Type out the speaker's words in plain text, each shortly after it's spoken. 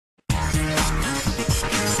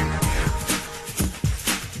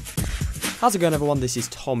How's it going, everyone? This is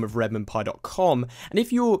Tom of redmondpie.com, and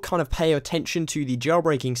if you kind of pay attention to the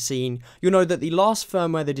jailbreaking scene, you'll know that the last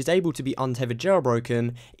firmware that is able to be untethered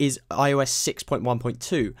jailbroken is iOS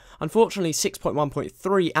 6.1.2. Unfortunately,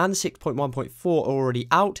 6.1.3 and 6.1.4 are already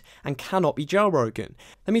out and cannot be jailbroken.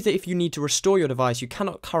 That means that if you need to restore your device, you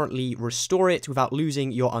cannot currently restore it without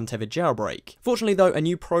losing your untethered jailbreak. Fortunately though, a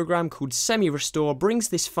new program called Semi-Restore brings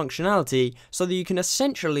this functionality so that you can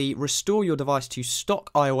essentially restore your device to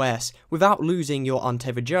stock iOS without losing your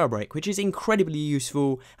untethered jailbreak, which is incredibly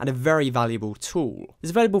useful and a very valuable tool. It's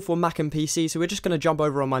available for Mac and PC, so we're just going to jump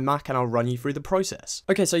over on my Mac and I'll run you through the process.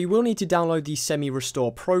 Okay, so you will need to download the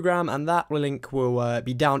Semi-Restore program, and that link will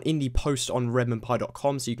be down in the post on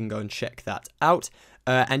redmondpie.com, so you can go and check that out.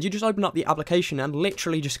 And you just open up the application and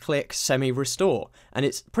literally just click Semi-Restore, and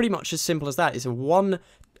it's pretty much as simple as that. It's a one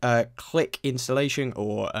click installation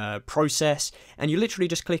or process, and you literally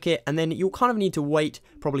just click it, and then you'll kind of need to wait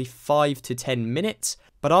probably 5 to 10 minutes.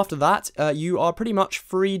 But after that, you are pretty much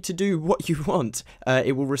free to do what you want.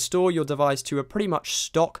 It will restore your device to a pretty much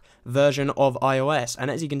stock version of iOS.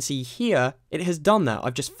 And as you can see here, it has done that.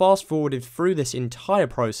 I've just fast forwarded through this entire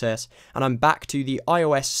process and I'm back to the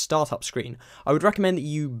iOS startup screen. I would recommend that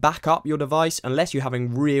you back up your device unless you're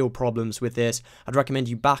having real problems with this. I'd recommend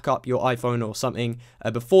you back up your iPhone or something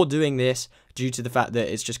before doing this, due to the fact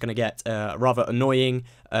that it's just going to get rather annoying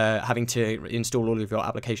having to install all of your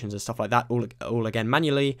applications and stuff like that all again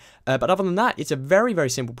manually. But other than that, it's a very, very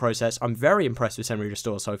simple process. I'm very impressed with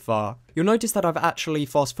Semi-Restore so far. You'll notice that I've actually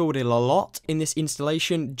fast forwarded a lot in this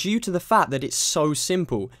installation due to the fact that it's so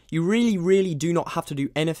simple. You really do not have to do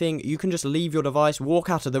anything. You can just leave your device, walk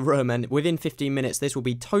out of the room, and within 15 minutes this will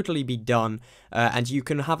be totally done, and you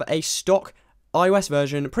can have a stock iOS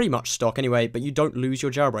version, pretty much stock anyway, but you don't lose your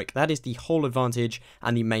jailbreak. That is the whole advantage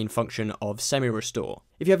and the main function of Semi-Restore.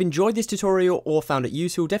 If you have enjoyed this tutorial or found it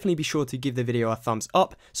useful, definitely be sure to give the video a thumbs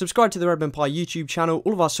up. Subscribe to the Redmond Pie YouTube channel.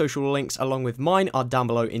 All of our social links along with mine are down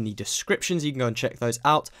below in the description, so you can go and check those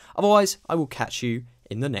out. Otherwise, I will catch you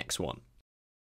in the next one.